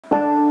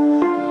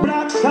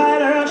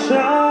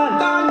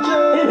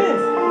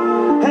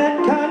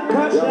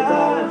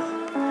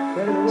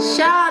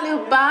Tja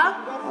allihopa!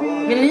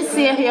 Vill ni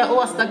se hur jag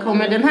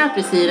åstadkommer den här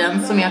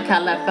frisyren som jag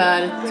kallar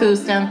för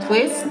two-strand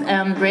twist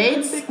and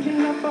braids?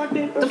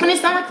 Då får ni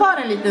stanna kvar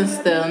en liten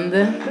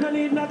stund.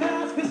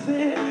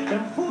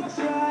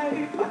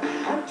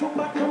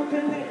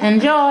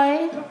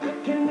 Enjoy!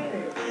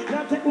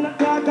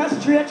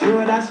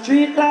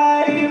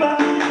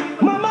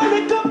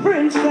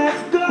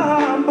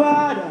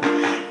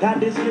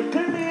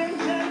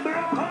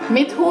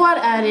 Mitt hår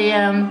är i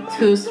en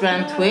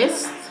two-strand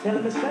twist.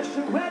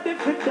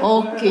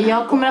 Och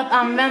jag kommer att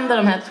använda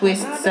de här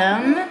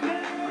twistsen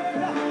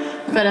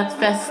för att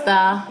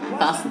fästa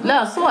fast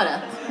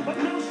löshåret.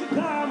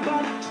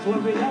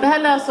 Det här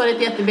löshåret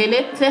är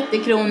jättebilligt,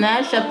 30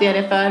 kronor köpte jag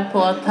det för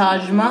på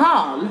Taj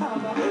Mahal.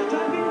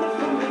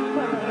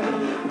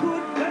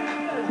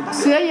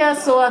 Så jag gör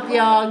så att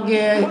jag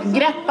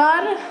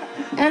greppar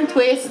en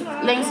twist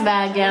längs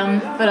vägen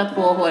för att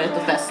få håret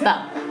att fästa.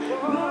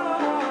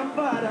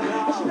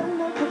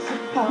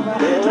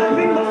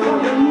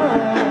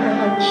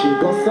 She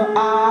goes so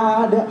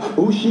hard,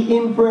 who she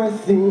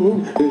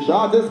impressing? The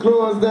shortest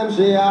clothes them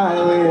she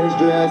always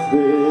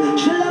dressing.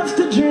 She loves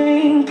to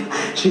drink,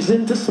 she's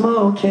into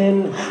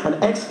smoking,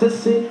 and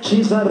ecstasy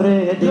she's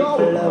already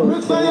floating.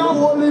 Me say a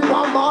holy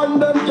man,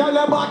 them can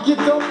you back it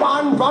up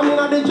and from in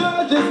the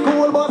church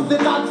school, bus the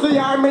taxi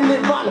or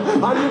minivan.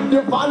 And if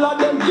you follow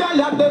them,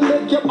 girl, them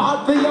make you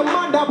bad for your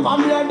mother,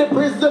 family and the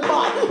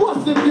principal.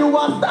 What's if you a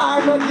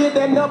star, no give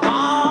them no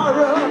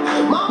power?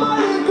 Mama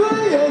little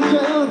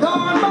angel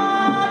gone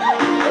bad,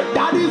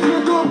 daddy's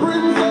little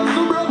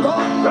princess broke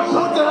out.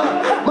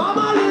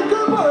 Mama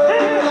little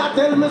bird, I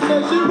tell me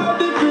say she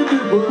ready for the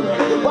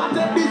world. What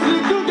if this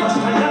little girl,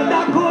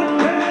 another good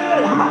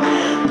girl?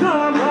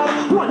 Come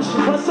on, once she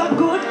was a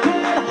good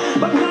girl,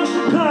 but now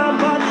she come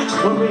back,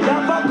 story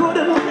of a good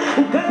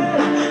girl.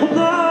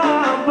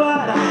 Gone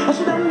bad, I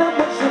should have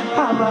never said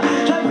have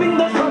driving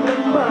the family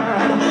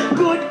mad.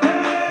 Good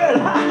girl,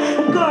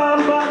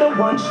 gone bad,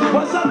 once she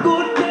was a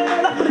good girl.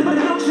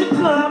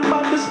 Gone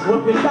bad, this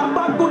story of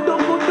a good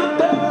girl.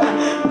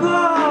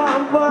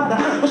 Gone bad,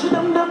 I should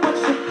have never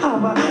said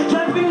have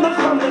driving the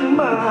family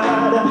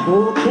mad.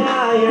 Who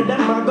can hear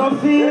them, I go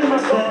feel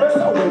myself.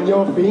 So when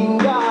your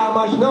finger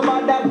mash,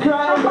 nobody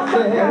cry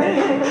myself.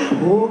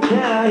 Who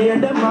can hear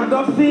them, I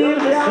go feel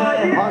myself.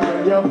 And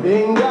when your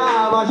finger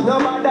mash,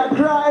 nobody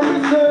cry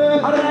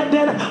myself. Alright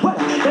then, well,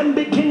 them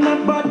begin a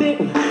body,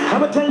 I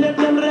will tell you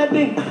them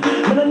ready.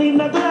 I don't need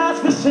no glass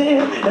for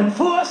sin, them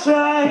force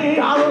right.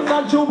 Carrots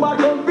and chuba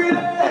come feel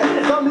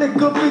it, some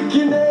little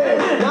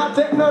bikini. Now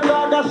take no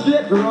dog a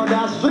straight road,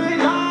 a street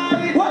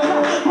light. What?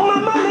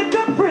 Mama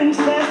little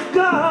princess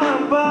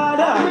gone bad.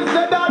 Me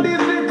say daddy's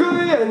little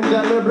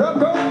angel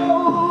broke out.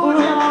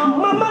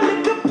 Mama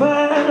little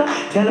pearl,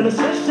 tell me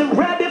say she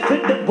ready for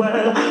the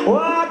world.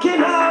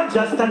 Walking out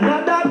just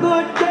another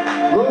good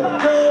girl.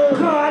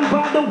 Gone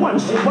bad, the one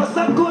she was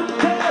a good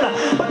girl,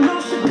 but now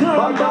she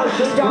gone bad.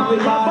 She gone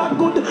bad. A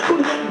good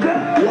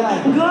girl.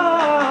 Yeah.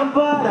 Gone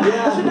bad.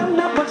 Yeah. She don't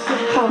know what she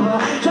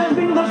have,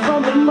 driving the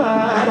family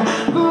mad.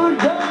 Good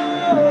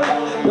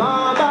girl,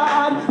 gone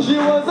bad. She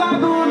was a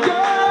good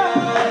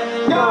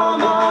girl. Gone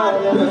bad.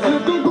 This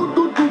little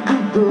good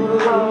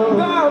girl.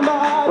 Gone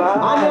bad.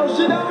 I know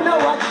she don't know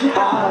what she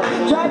have,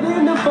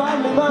 driving the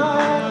family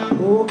mad.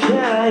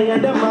 Okay,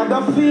 and the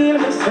mother feel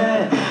me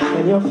say,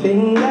 when your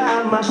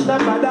finger mash the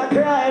mother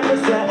cry me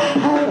say,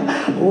 hey.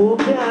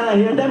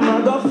 Okay, and the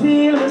mother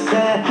feel me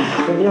say,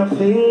 when your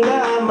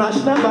finger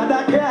mash the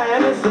mother cry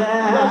me say,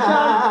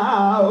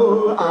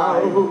 ow, ow,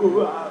 ow.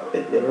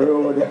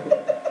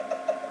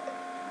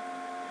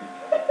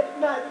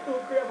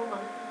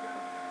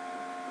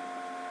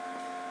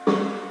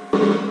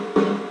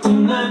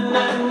 Na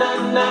na na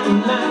na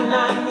na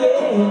na,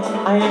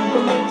 yeah. I am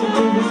committed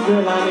to this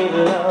girl, I'm in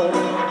love.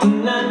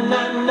 Na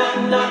na na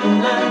na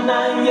na na,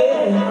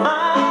 yeah.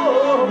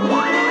 Oh,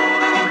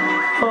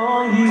 for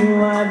you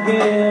I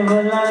give a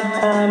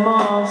lifetime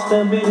of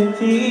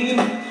stability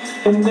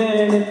and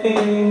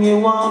anything you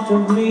want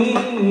of me.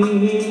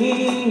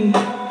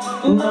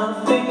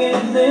 Nothing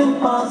is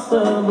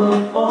impossible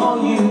for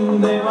you.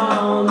 There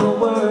are no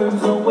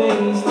words or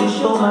ways to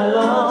show my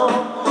love,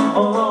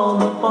 or all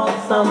the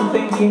thoughts I'm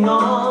thinking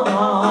of.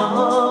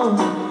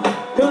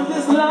 Cause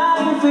this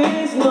life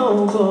is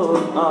no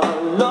good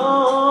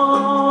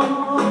alone.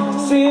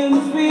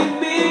 Since we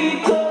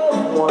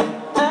become one,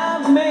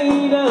 I've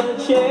made a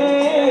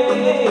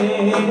change.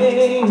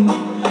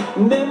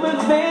 And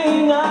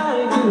everything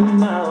I do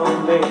now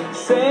makes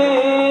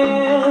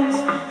sense.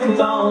 And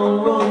all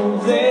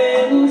roads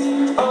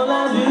ends, all I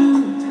do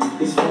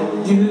is for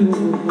you.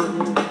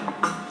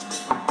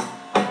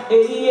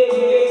 Yeah.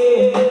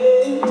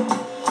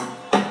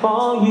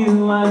 For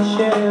you I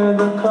share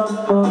the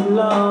cup of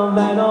love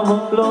that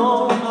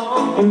overflows,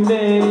 and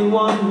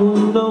anyone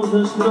who knows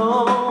us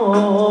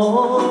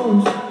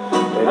knows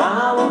that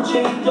I won't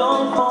change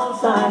all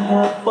thoughts I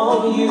have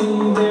for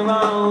you. There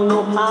are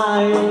no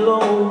high or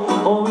low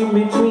or in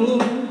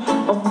between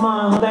of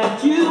my heart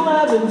that you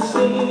haven't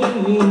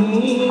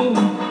seen.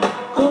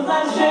 Cause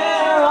I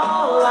share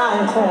all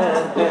I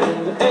have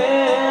and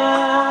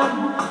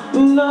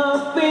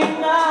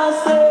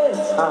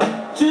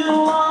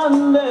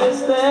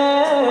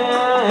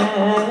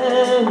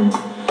hand.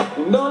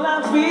 And all I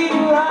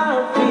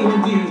feel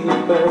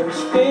deeper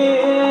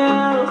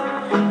still.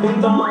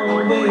 And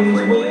always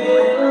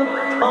will.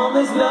 All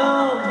this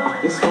love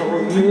is for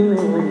you.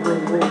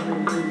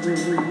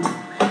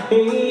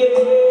 Yeah.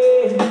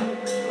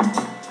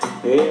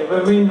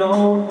 Every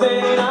note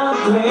that I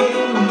play,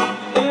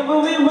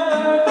 every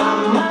word I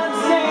might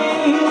say,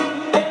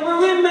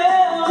 every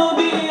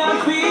melody I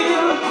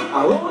feel, I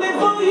wrote it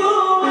for you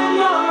and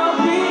your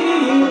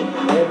appeal.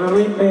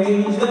 Every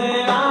page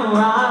that I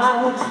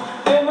write,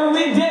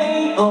 every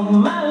day of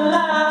my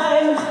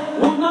life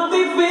would not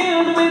be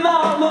filled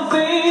without the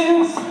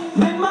things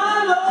that my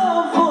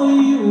love for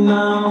you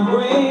now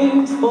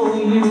brings. For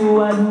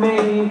you I'd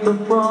make a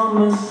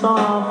promise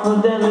of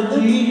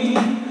fidelity,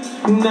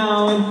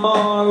 now and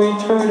for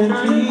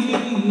eternity.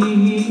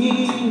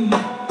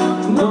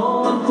 No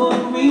one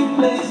could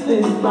replace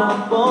this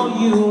love for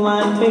you. I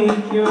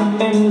take your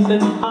hands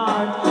and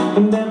heart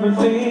and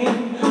everything,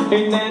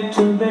 and add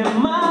to them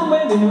my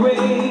wedding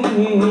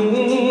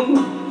ring.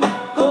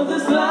 'Cause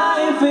this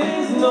life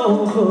is no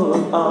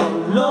good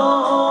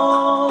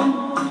alone.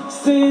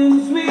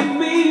 Since we've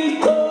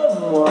become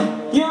one,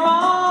 you're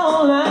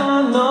all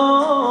I know.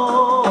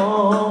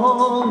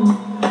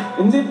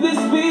 And if this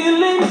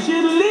feeling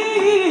should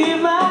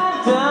leave, I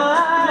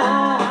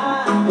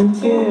die. And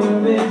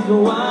here is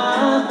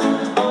why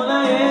all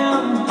I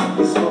am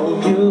is for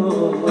you.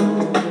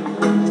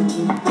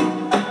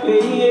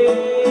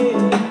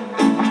 Yeah.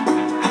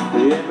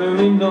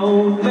 Every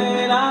note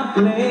that I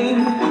play,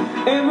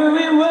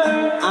 every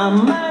word I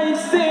might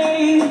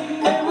say,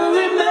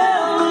 every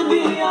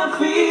melody I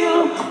feel,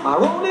 I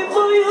wrote it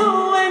for you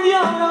and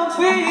your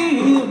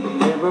feel.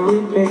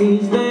 Every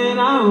page that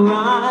I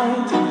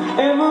write,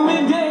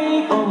 every day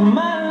of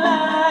my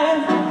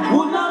life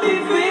would not be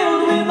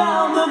filled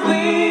without the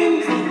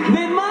things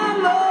that my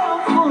love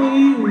for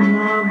you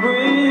now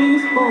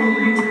brings. For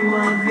you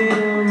I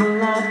give a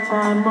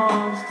lifetime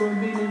of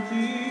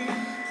stability.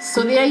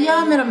 Så det jag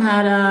gör med de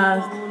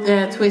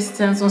här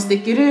twisten som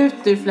sticker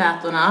ut ur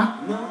flätorna,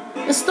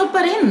 jag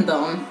stoppar in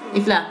dem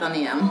i flätan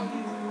igen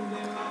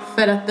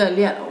för att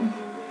dölja dem.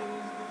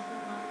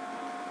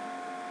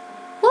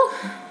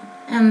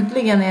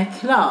 Äntligen är jag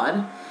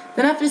klar.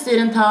 Den här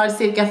frisyren tar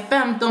cirka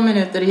 15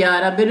 minuter att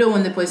göra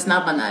beroende på hur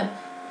snabb man är.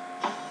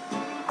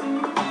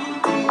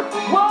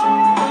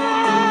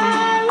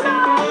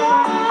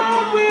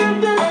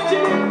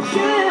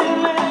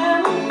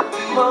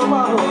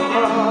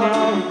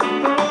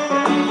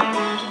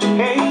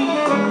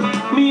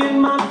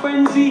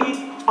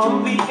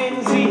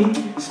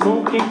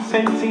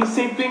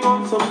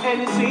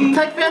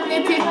 Tack för att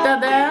ni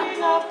tittade.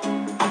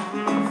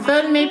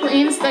 Följ mig på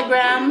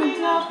Instagram,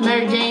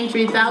 Marijayne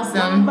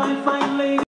 3000.